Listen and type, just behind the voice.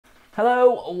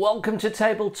Hello, welcome to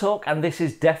Table Talk, and this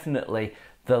is definitely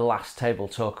the last Table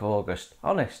Talk of August.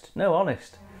 Honest.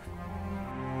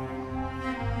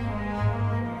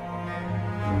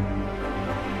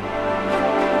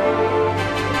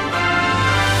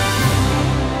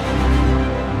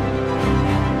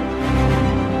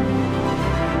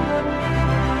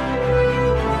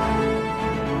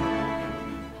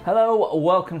 Hello,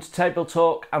 welcome to Table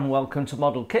Talk and welcome to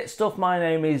Model Kit Stuff. My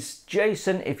name is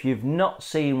Jason. If you've not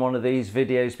seen one of these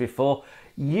videos before,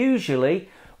 usually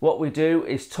what we do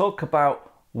is talk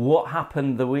about what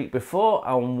happened the week before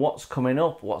and what's coming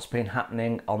up, what's been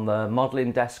happening on the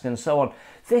modelling desk and so on.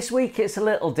 This week it's a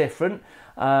little different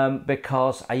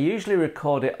because I usually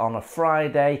record it on a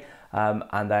Friday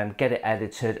and then get it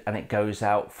edited and it goes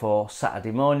out for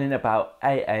Saturday morning about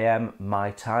 8 AM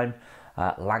my time.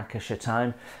 Lancashire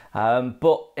time, I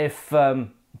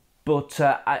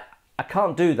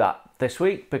can't do that this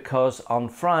week because on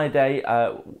Friday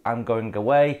I'm going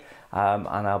away and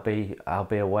I'll be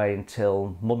away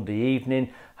until Monday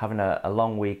evening, having a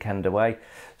long weekend away,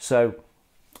 so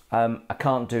I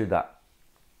can't do that.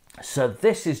 So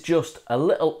this is just a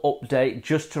little update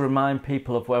just to remind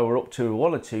people of where we're up to,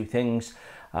 one or two things,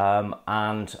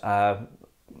 and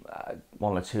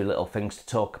one or two little things to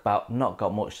talk about. Not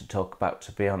got much to talk about,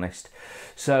 to be honest.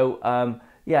 So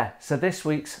yeah, so this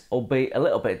week's will be a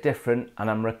little bit different, and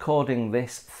I'm recording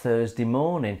this Thursday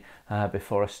morning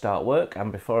before I start work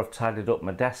and before I've tidied up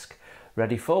my desk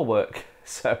ready for work.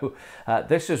 So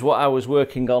this is what I was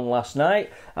working on last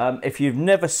night. If you've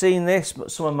never seen this,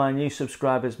 but some of my new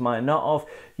subscribers might not have,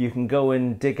 you can go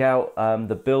and dig out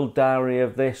the build diary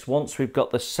of this. Once we've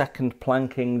got the second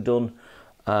planking done,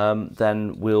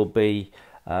 then we'll be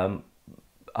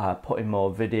putting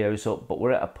more videos up, but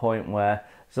we're at a point where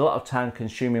there's a lot of time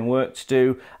consuming work to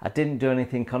do. I didn't do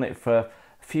anything on it for a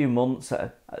few months.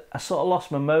 I sort of lost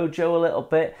my mojo a little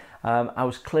bit. I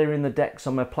was clearing the decks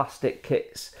on my plastic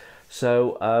kits,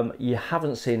 so you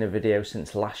haven't seen a video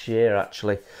since last year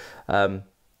actually,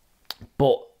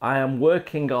 but I am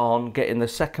working on getting the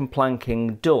second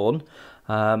planking done.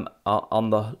 On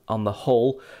the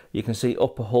hull, you can see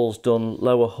upper hull's done,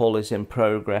 lower hull is in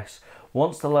progress.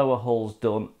 Once the lower hull's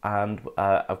done and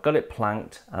I've got it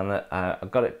planked and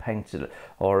I've got it painted,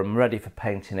 or I'm ready for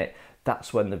painting it,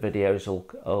 that's when the videos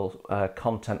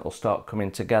content will start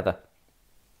coming together.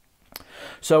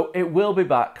 So it will be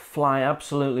back, Fly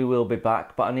absolutely will be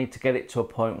back, but I need to get it to a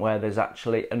point where there's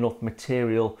actually enough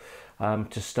material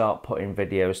to start putting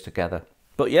videos together.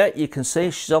 But yeah, you can see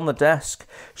she's on the desk.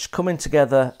 She's coming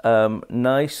together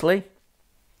nicely.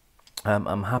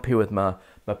 I'm happy with my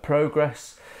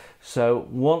progress. So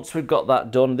once we've got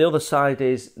that done, the other side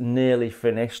is nearly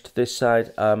finished. This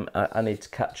side I need to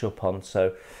catch up on.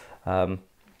 So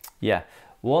yeah,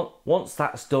 once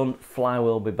that's done, Fly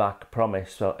will be back, I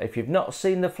promise. So if you've not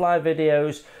seen the Fly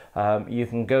videos, you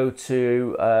can go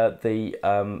to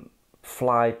the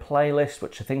Fly playlist,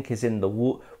 which I think is in the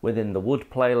within the wood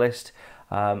playlist.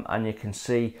 And you can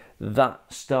see that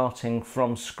starting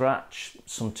from scratch,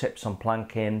 some tips on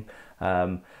planking,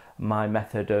 my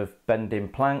method of bending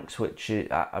planks, which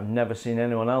I've never seen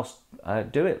anyone else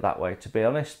do it that way, to be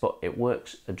honest, but it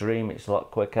works a dream. It's a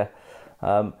lot quicker.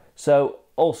 So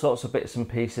all sorts of bits and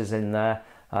pieces in there,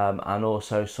 and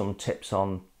also some tips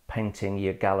on painting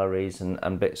your galleries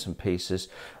and bits and pieces.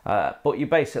 But you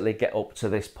basically get up to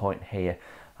this point here.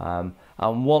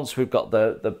 And once we've got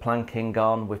the planking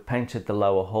on, we've painted the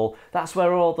lower hull, that's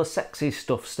where all the sexy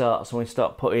stuff starts, and we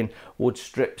start putting wood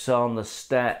strips on the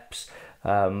steps.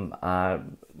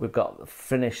 We've got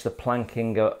finished the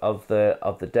planking of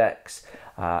the decks,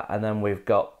 and then we've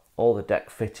got all the deck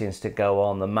fittings to go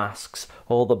on, the masks,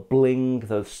 all the bling,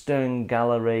 the stern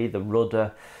gallery, the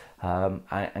rudder,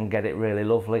 and get it really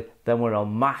lovely. Then we're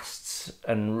on masts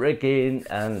and rigging,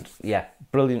 and yeah,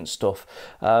 brilliant stuff.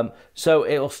 So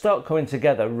it'll start coming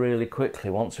together really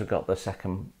quickly once we've got the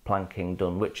second planking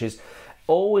done, which is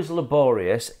always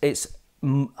laborious. It's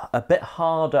a bit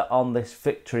harder on this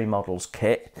Victory Models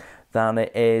kit than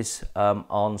it is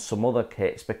on some other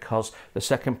kits, because the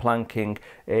second planking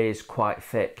is quite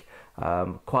thick.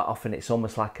 Quite often it's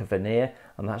almost like a veneer,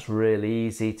 and that's really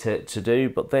easy to do,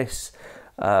 but this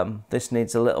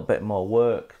needs a little bit more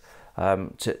work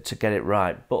to get it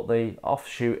right. But the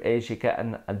offshoot is you get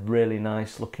a really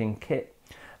nice looking kit,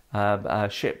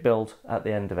 ship build at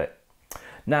the end of it.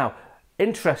 Now,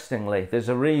 interestingly, there's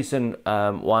a reason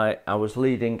why I was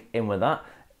leading in with that.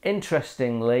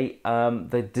 Interestingly,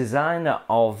 the designer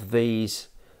of these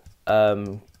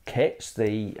kits,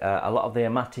 a lot of the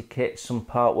Amati kits, some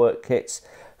part work kits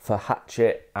for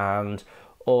Hatchet, and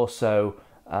also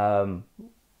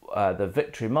the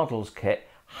Victory Models kit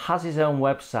has his own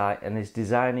website and is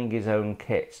designing his own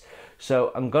kits.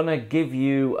 So I'm going to give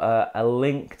you a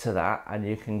link to that and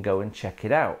you can go and check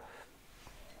it out.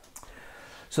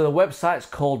 So the website's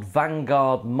called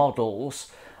Vanguard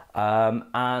Models,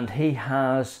 and he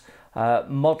has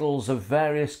models of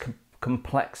various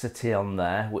complexity on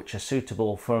there, which are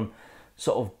suitable from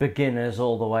sort of beginners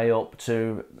all the way up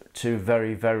to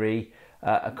very, very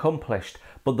accomplished.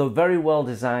 But they're very well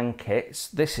designed kits.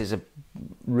 This is a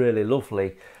really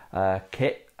lovely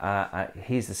kit.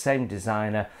 He's the same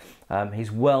designer.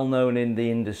 He's well known in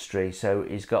the industry, so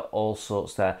he's got all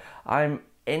sorts there. I'm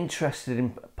interested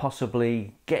in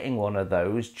possibly getting one of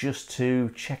those just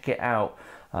to check it out.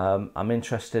 I'm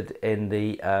interested in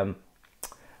the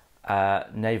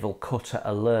Naval Cutter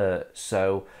Alert,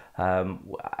 so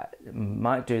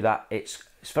might do that. It's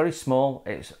very small.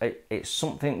 It's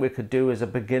something we could do as a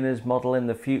beginner's model in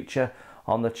the future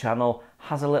on the channel.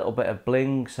 Has a little bit of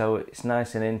bling, so it's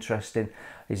nice and interesting.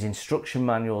 His instruction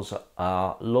manuals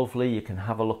are lovely. You can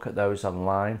have a look at those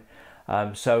online.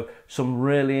 So some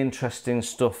really interesting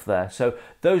stuff there. So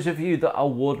those of you that are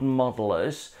wooden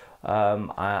modelers,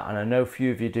 and I know a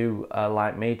few of you do,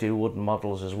 like me, do wooden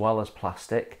models as well as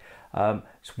plastic,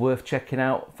 it's worth checking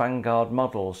out Vanguard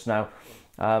Models. Now,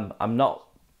 I'm not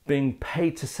being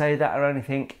paid to say that or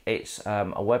anything. It's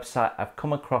a website I've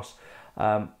come across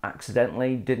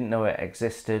accidentally, didn't know it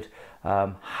existed,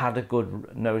 had a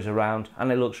good nose around,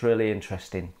 and it looks really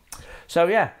interesting. So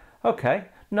yeah, okay.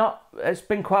 It's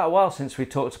been quite a while since we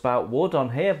talked about wood on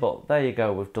here, but there you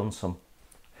go, we've done some.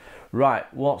 Right,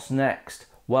 what's next?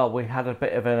 Well, we had a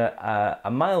bit of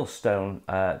a milestone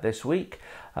this week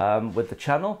with the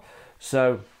channel.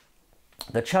 So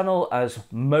the channel, as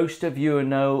most of you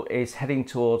know, is heading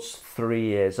towards 3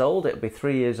 years old. It'll be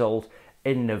 3 years old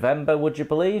in November, would you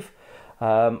believe?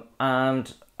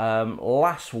 And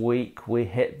last week we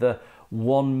hit the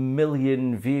 1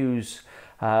 million views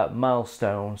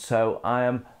milestone. So I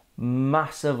am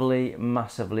massively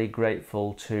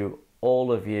grateful to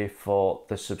all of you for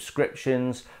the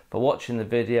subscriptions, for watching the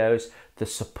videos, the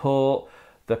support,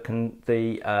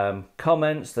 the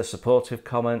comments, the supportive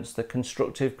comments, the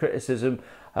constructive criticism.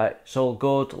 It's all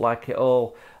good, like it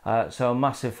all. So a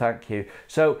massive thank you.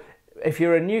 So if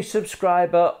you're a new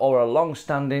subscriber or a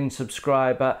long-standing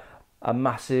subscriber, a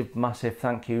massive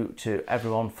thank you to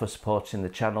everyone for supporting the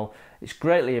channel. It's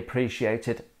greatly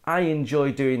appreciated. I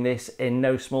enjoy doing this in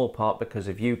no small part because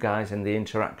of you guys and the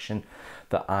interaction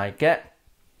that I get.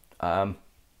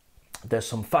 There's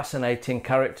some fascinating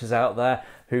characters out there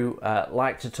who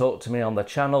like to talk to me on the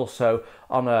channel. So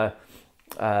on a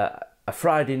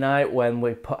Friday night when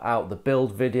we put out the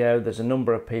build video, there's a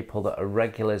number of people that are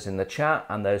regulars in the chat,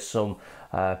 and there's some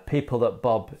people that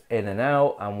bob in and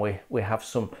out, and we have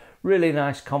some really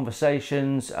nice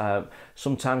conversations,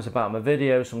 sometimes about my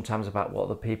videos, sometimes about what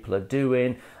the people are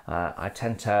doing. I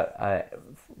tend to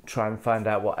try and find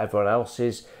out what everyone else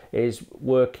is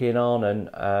working on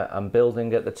and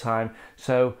building at the time.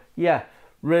 So yeah,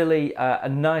 really a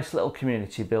nice little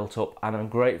community built up, and I'm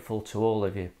grateful to all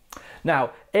of you.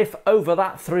 Now, if over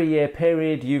that 3-year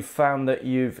period you've found that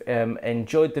you've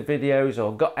enjoyed the videos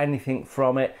or got anything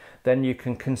from it, then you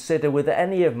can consider with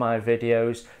any of my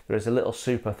videos, there is a little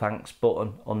super thanks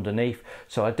button underneath.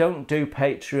 So I don't do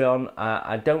Patreon,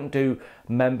 I don't do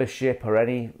membership or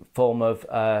any form of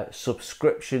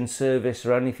subscription service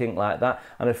or anything like that.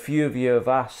 And a few of you have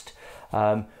asked,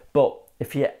 but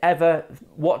if you ever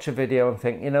watch a video and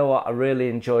think, you know what, I really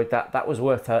enjoyed that, that was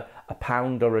worth a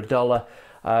pound or $1,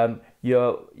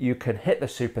 you can hit the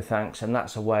super thanks, and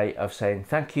that's a way of saying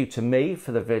thank you to me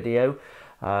for the video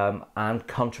and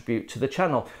contribute to the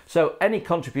channel. So any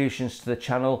contributions to the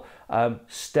channel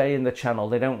stay in the channel.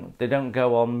 They don't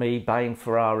go on me buying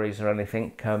Ferraris or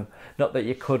anything. Not that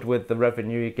you could with the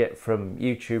revenue you get from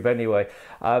YouTube anyway,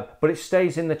 but it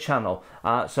stays in the channel.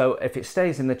 So if it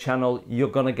stays in the channel, you're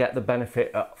going to get the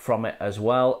benefit from it as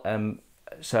well.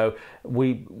 So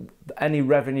any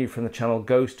revenue from the channel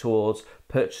goes towards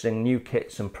purchasing new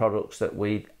kits and products that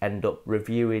we end up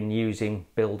reviewing, using,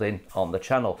 building on the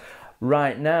channel.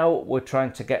 Right now we're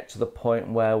trying to get to the point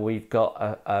where we've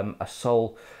got a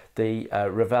Sol, the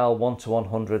Revell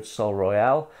 1-100 Sol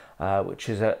Royale, which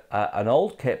is an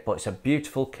old kit, but it's a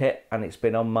beautiful kit, and it's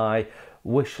been on my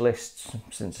wish list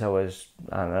since I was,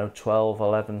 I don't know, 12,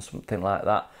 11, something like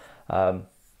that.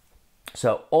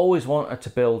 So always wanted to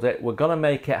build it. We're going to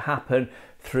make it happen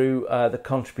through the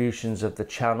contributions of the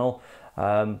channel.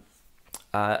 I'm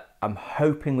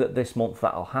hoping that this month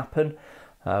that'll happen.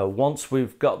 Once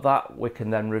we've got that, we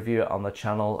can then review it on the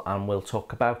channel, and we'll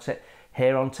talk about it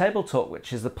here on Table Talk,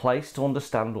 which is the place to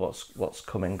understand what's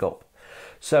coming up.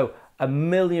 So 1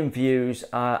 million views.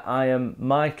 I am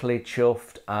mightily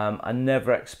chuffed. I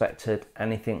never expected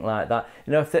anything like that.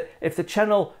 You know, if the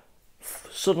channel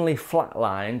suddenly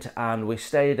flatlined and we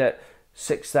stayed at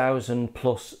 6,000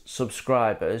 plus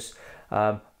subscribers,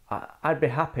 I'd be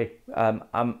happy.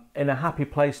 I'm in a happy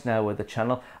place now with the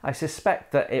channel. I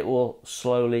suspect that it will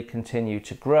slowly continue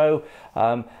to grow.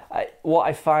 What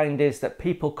I find is that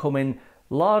people come in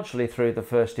largely through the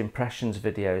first impressions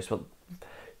videos. Well,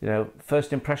 you know,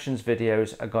 first impressions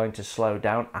videos are going to slow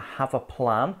down. I have a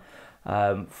plan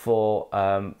for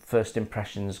first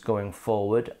impressions going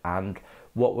forward and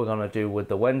what we're going to do with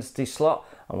the Wednesday slot,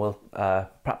 and we'll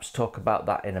perhaps talk about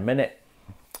that in a minute.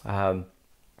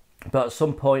 But at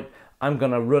some point I'm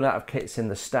going to run out of kits in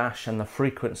the stash, and the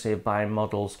frequency of buying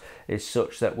models is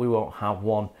such that we won't have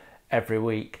one every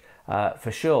week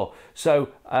for sure. So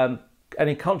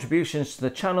any contributions to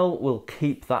the channel will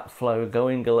keep that flow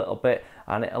going a little bit,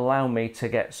 and it allow me to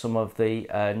get some of the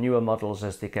newer models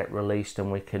as they get released, and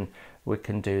we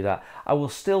can do that. I will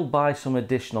still buy some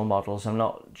additional models. I'm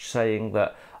not saying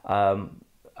that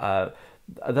although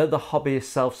the hobby is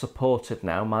self-supported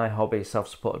now, my hobby is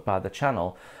self-supported by the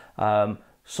channel,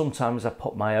 sometimes I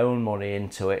put my own money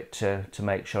into it to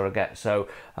make sure I get. So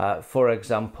for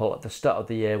example, at the start of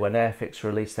the year when Airfix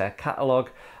released their catalogue,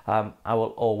 I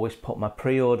will always put my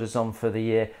pre-orders on for the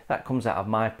year. That comes out of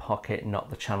my pocket, not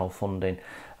the channel funding.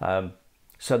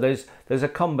 So there's a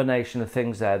combination of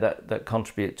things there that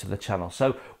contribute to the channel.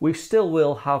 So we still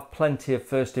will have plenty of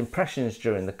first impressions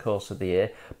during the course of the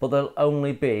year, but they'll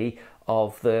only be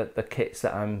of the kits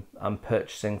that I'm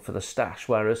purchasing for the stash,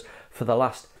 whereas for the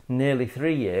last nearly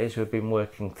 3 years we've been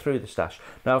working through the stash.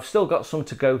 Now I've still got some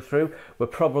to go through. We're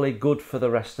probably good for the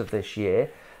rest of this year,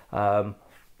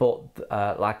 but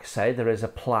like I say, there is a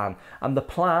plan, and the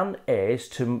plan is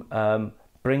to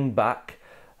bring back,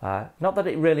 not that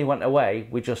it really went away,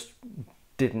 we just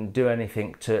didn't do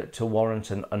anything to warrant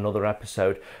another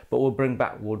episode, but we'll bring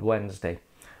back Wood Wednesday.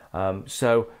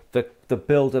 So the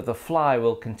build of the fly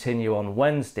will continue on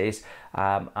Wednesdays,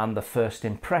 and the first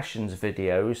impressions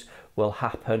videos will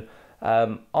happen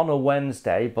on a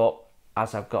Wednesday, but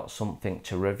as I've got something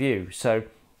to review. So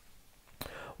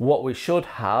what we should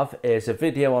have is a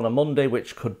video on a Monday,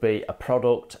 which could be a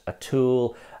product, a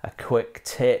tool, a quick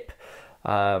tip,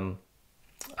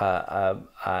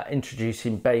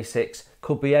 introducing basics,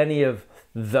 could be any of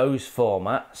those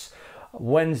formats.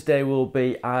 Wednesday will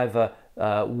be either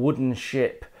wooden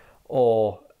ship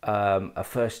or a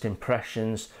first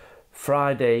impressions.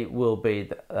 Friday will be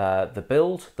the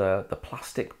build, the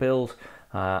plastic build,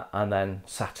 and then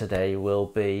Saturday will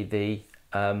be the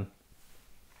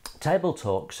table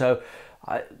talk. So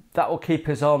that will keep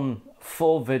us on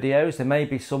 4 videos. There may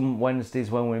be some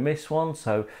Wednesdays when we miss one,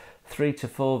 so 3 to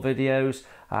 4 videos,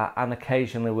 and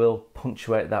occasionally we'll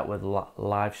punctuate that with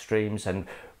live streams, and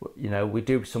you know, we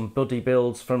do some buddy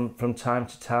builds from time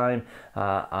to time,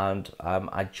 and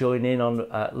I join in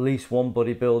on at least one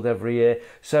buddy build every year.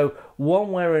 So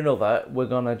one way or another, we're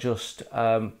gonna just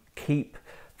keep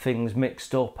things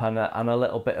mixed up and a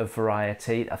little bit of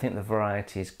variety. I think the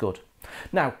variety is good.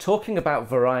 Now, talking about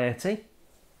variety,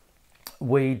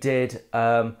 we did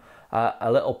a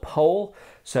little poll.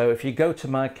 So if you go to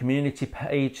my community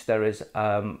page, there is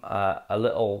a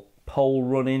little poll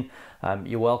running.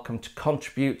 You're welcome to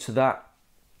contribute to that.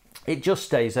 It just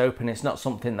stays open. It's not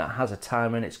something that has a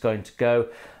time and it's going to go.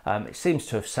 It seems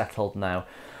to have settled now.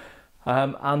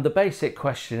 And the basic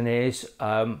question is,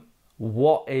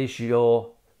 what is your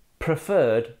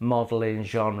preferred modeling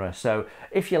genre? So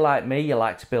if you're like me, you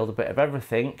like to build a bit of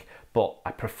everything, but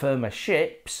I prefer my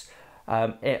ships.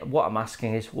 What I'm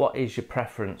asking is, what is your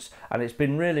preference? And it's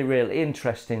been really, really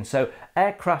interesting. So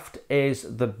aircraft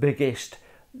is the biggest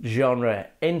genre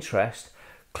interest,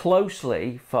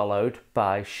 closely followed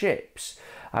by ships.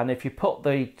 And if you put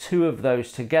the two of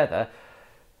those together,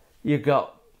 you've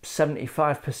got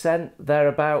 75%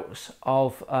 thereabouts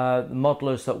of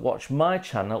modelers that watch my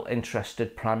channel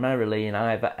interested primarily in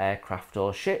either aircraft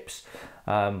or ships.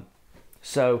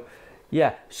 So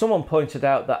yeah, someone pointed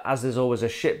out that as there's always a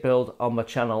ship build on my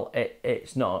channel,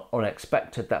 it's not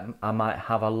unexpected that I might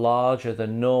have a larger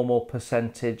than normal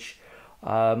percentage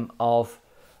of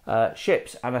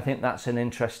ships, and I think that's an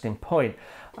interesting point.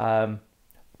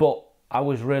 But I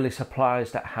was really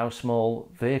surprised at how small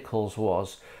vehicles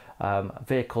was.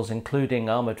 Vehicles including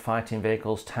armoured fighting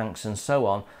vehicles, tanks and so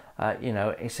on, you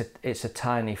know, it's a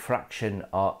tiny fraction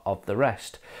of the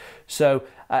rest. So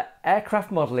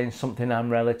aircraft modelling is something I'm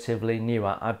relatively new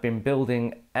at. I've been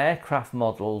building aircraft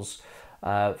models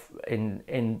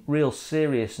in real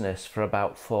seriousness for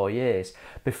about 4 years.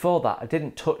 Before that, I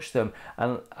didn't touch them,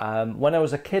 and when I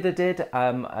was a kid, I did.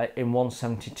 In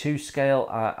 1/72 scale,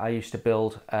 I used to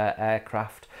build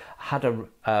aircraft. I had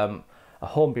a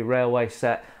Hornby Railway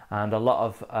set, and a lot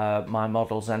of my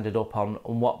models ended up on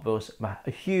what was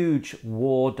a huge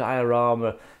war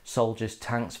diorama, soldiers,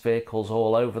 tanks, vehicles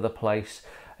all over the place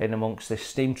in amongst this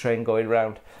steam train going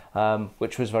round,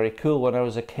 which was very cool when I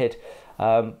was a kid.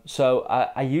 So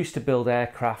I used to build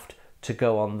aircraft to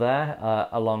go on there,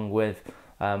 along with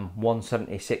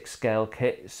 1/76 scale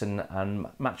kits and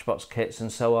Matchbox kits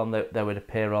and so on. They would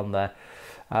appear on there.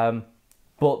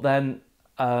 But then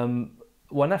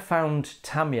when I found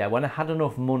Tamiya, when I had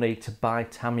enough money to buy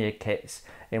Tamiya kits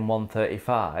in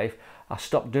 135, I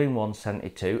stopped doing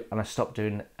 1/72 and I stopped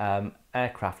doing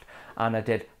aircraft, and I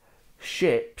did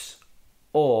ships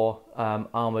or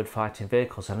armoured fighting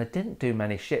vehicles. And I didn't do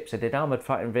many ships. I did armoured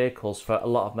fighting vehicles for a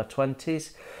lot of my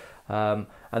 20s, and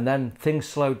then things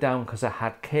slowed down because I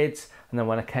had kids, and then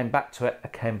when I came back to it, I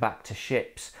came back to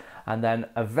ships. And then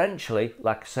eventually,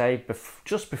 like I say,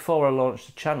 just before I launched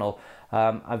the channel,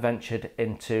 I ventured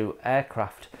into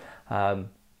aircraft.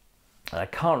 I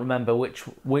can't remember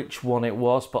which one it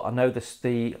was, but I know the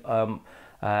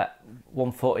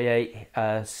 148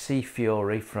 Sea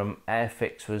Fury from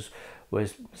Airfix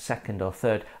was second or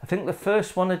third. I think the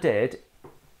first one I did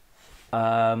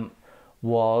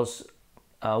was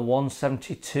a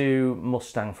 1/72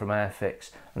 Mustang from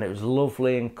Airfix, and it was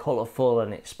lovely and colourful,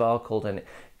 and it sparkled, and it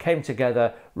came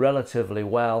together relatively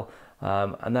well.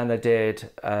 And then I did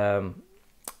a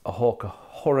Hawker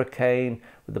Hurricane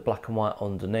with the black and white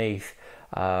underneath,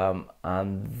 and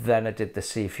then I did the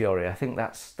Sea Fury. I think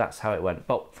that's how it went.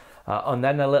 But and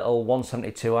then a little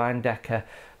 1/72 Iron Decker.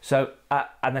 So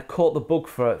and I caught the bug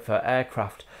for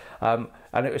aircraft, and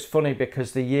it was funny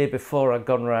because the year before I'd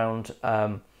gone around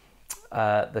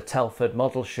the Telford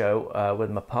Model Show with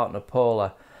my partner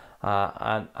Paula,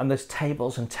 and there's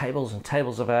tables and tables and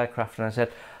tables of aircraft, and I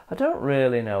said, I don't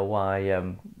really know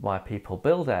why people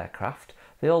build aircraft.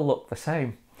 They all look the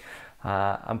same.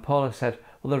 And Paula said,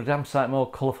 well, they're a damn sight more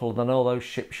colourful than all those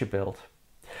ships you build.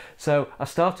 So I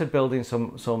started building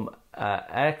some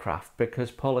aircraft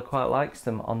because Paula quite likes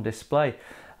them on display,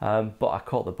 but I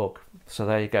caught the bug. So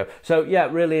there you go. So yeah,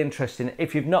 really interesting.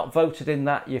 If you've not voted in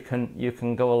that, you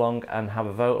can go along and have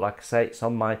a vote. Like I say, it's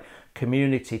on my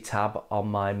community tab on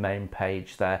my main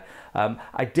page there.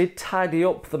 I did tidy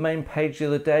up the main page the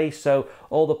other day, so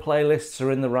all the playlists are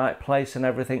in the right place and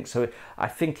everything, so I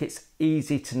think it's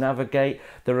easy to navigate.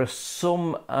 There are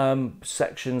some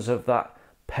sections of that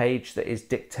page that is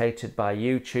dictated by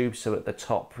YouTube, so at the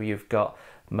top you've got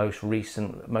most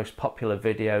recent, most popular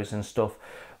videos and stuff,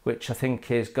 which I think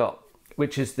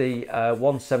which is the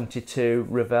 1/72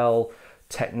 Revell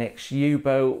Technics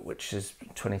U-boat, which is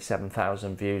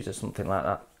 27,000 views or something like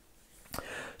that.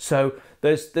 So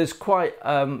there's quite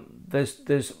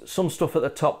there's some stuff at the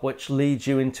top which leads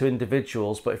you into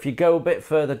individuals, but if you go a bit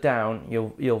further down,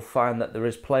 you'll find that there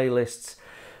is playlists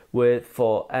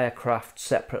for aircraft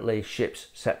separately, ships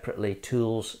separately,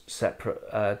 tools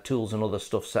separate, tools and other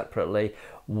stuff separately,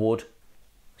 wood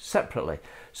separately.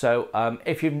 So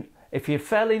if you're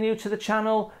fairly new to the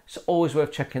channel, it's always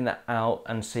worth checking that out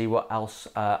and see what else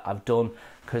I've done,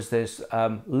 because there's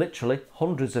literally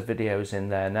hundreds of videos in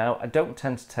there now. I don't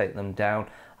tend to take them down.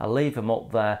 I leave them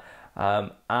up there.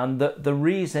 And the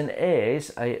reason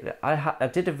is I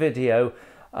did a video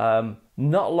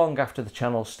not long after the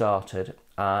channel started,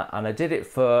 and I did it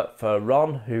for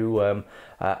Ron, who,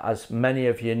 as many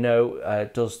of you know,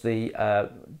 does the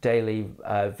daily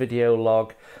video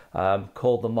log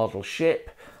called The Model Ship.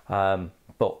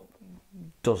 But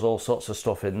does all sorts of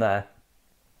stuff in there,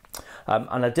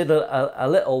 and I did a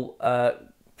little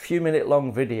few minute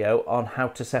long video on how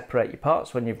to separate your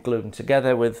parts when you've glued them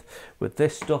together with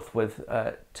this stuff, with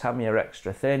Tamiya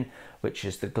Extra Thin, which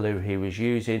is the glue he was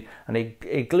using. And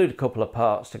he glued a couple of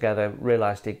parts together,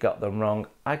 realised he'd got them wrong.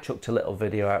 I chucked a little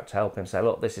video out to help him, say,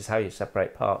 look, this is how you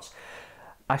separate parts.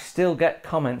 I still get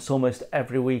comments almost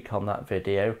every week on that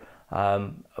video,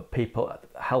 people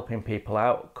helping people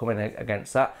out, coming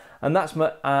against that, and that's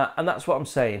what I'm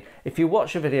saying. If you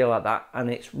watch a video like that and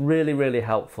it's really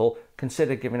helpful,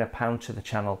 consider giving £1 to the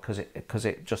channel, because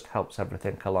it just helps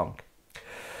everything along.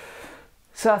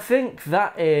 So I think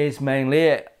that is mainly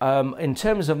it. In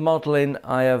terms of modelling,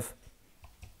 I have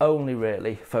only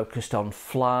really focused on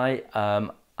fly. I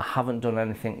haven't done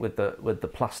anything with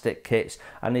the plastic kits.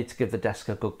 I need to give the desk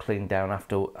a good clean down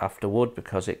after wood,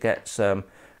 because it gets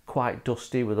quite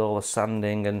dusty with all the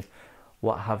sanding and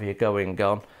what have you going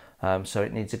on, so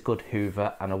it needs a good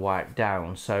hoover and a wipe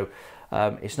down. So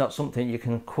It's not something you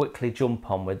can quickly jump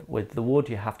on. With the wood,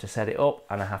 you have to set it up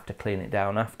and I have to clean it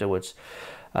down afterwards.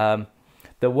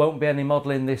 There won't be any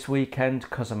modelling this weekend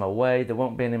because I'm away. There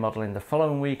won't be any modelling the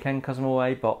following weekend because I'm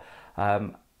away. But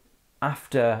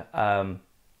after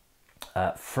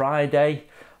Friday,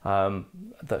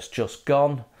 that's just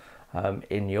gone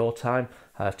in your time,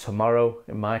 tomorrow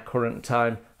in my current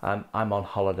time, I'm on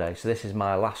holiday. So this is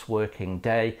my last working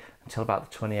day until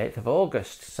about the 28th of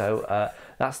August. So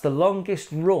that's the longest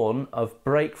run of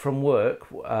break from work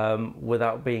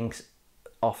without being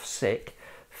off sick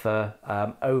for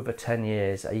over 10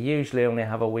 years. I usually only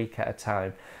have a week at a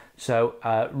time. So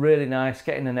really nice,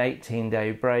 getting an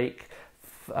 18-day break,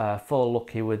 fall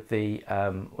lucky with the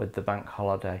bank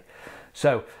holiday.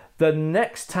 So the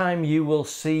next time you will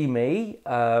see me,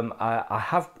 I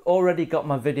have already got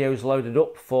my videos loaded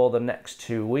up for the next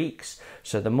 2 weeks.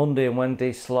 So the Monday and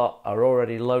Wednesday slot are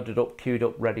already loaded up, queued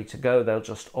up, ready to go. They'll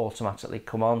just automatically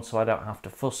come on, so I don't have to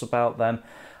fuss about them.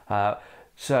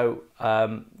 So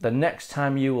the next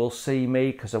time you will see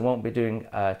me, because I won't be doing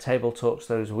table talks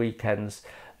those weekends,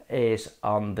 is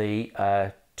on the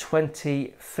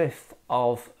 25th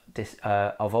of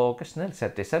August. I nearly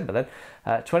said December then.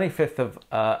 25th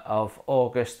of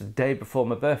August, the day before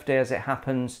my birthday as it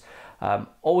happens.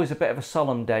 Always a bit of a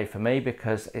solemn day for me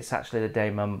because it's actually the day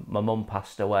my mum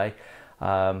passed away.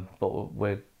 But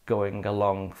we're going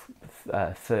along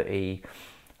 30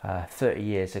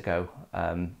 years ago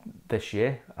this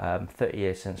year, 30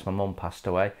 years since my mum passed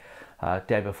away,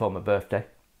 day before my birthday.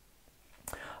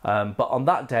 But on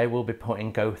that day we'll be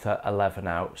putting Gotha 11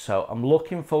 out, so I'm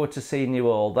looking forward to seeing you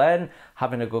all then,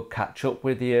 having a good catch up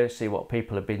with you, see what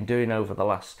people have been doing over the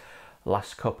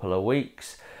last couple of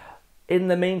weeks. In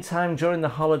the meantime, during the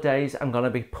holidays, I'm going to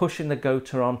be pushing the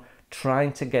Gotha on,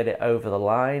 trying to get it over the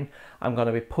line. I'm going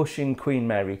to be pushing Queen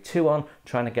Mary 2 on,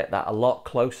 trying to get that a lot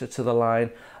closer to the line.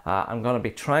 I'm going to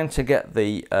be trying to get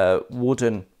the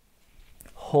wooden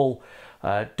hull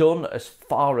done as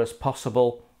far as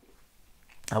possible.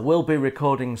 I will be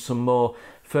recording some more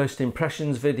first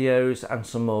impressions videos and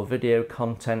some more video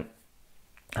content,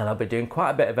 and I'll be doing quite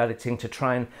a bit of editing to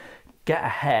try and get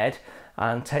ahead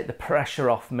and take the pressure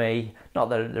off me. Not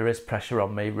that there is pressure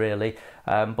on me really,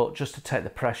 but just to take the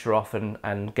pressure off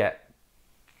and get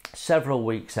several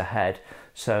weeks ahead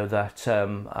so that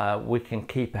we can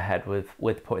keep ahead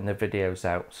with putting the videos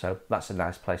out. So that's a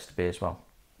nice place to be as well.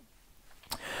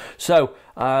 So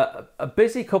a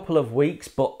busy couple of weeks,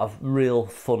 but a real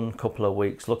fun couple of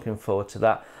weeks. Looking forward to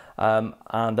that.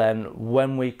 And then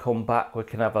when we come back, we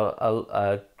can have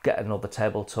get another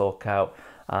table talk out,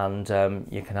 and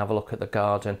you can have a look at the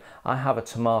garden. I have a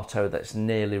tomato that's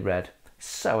nearly red.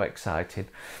 So exciting.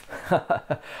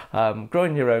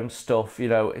 Growing your own stuff, you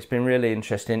know, it's been really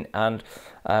interesting. And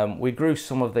we grew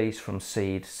some of these from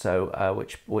seed, so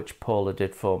which Paula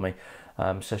did for me.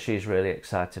 So she's really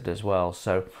excited as well.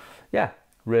 So yeah,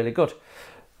 really good.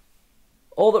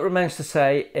 All that remains to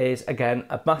say is, again,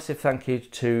 a massive thank you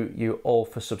to you all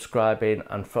for subscribing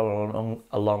and following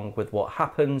along with what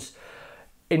happens.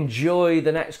 Enjoy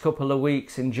the next couple of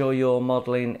weeks, enjoy your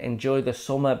modelling, enjoy the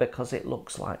summer, because it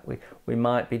looks like we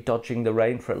might be dodging the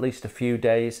rain for at least a few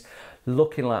days.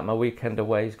 Looking like my weekend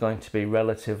away is going to be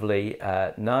relatively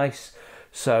nice.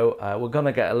 So we're going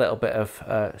to get a little bit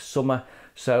of summer.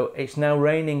 So it's now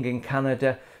raining in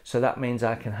Canada, so that means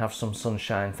I can have some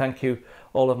sunshine. Thank you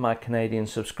all of my Canadian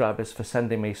subscribers for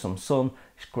sending me some sun.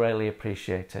 It's greatly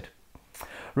appreciated.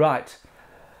 Right,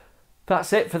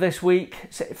 that's it for this week.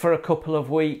 It's it for a couple of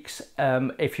weeks.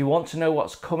 If you want to know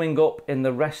what's coming up in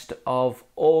the rest of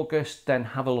August, then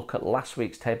have a look at last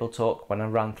week's table talk when I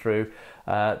ran through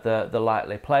the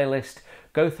Lightly playlist.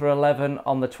 Gotha 11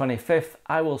 on the 25th.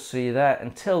 I will see you there.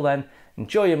 Until then,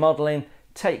 enjoy your modelling.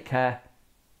 Take care.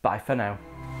 Bye for now.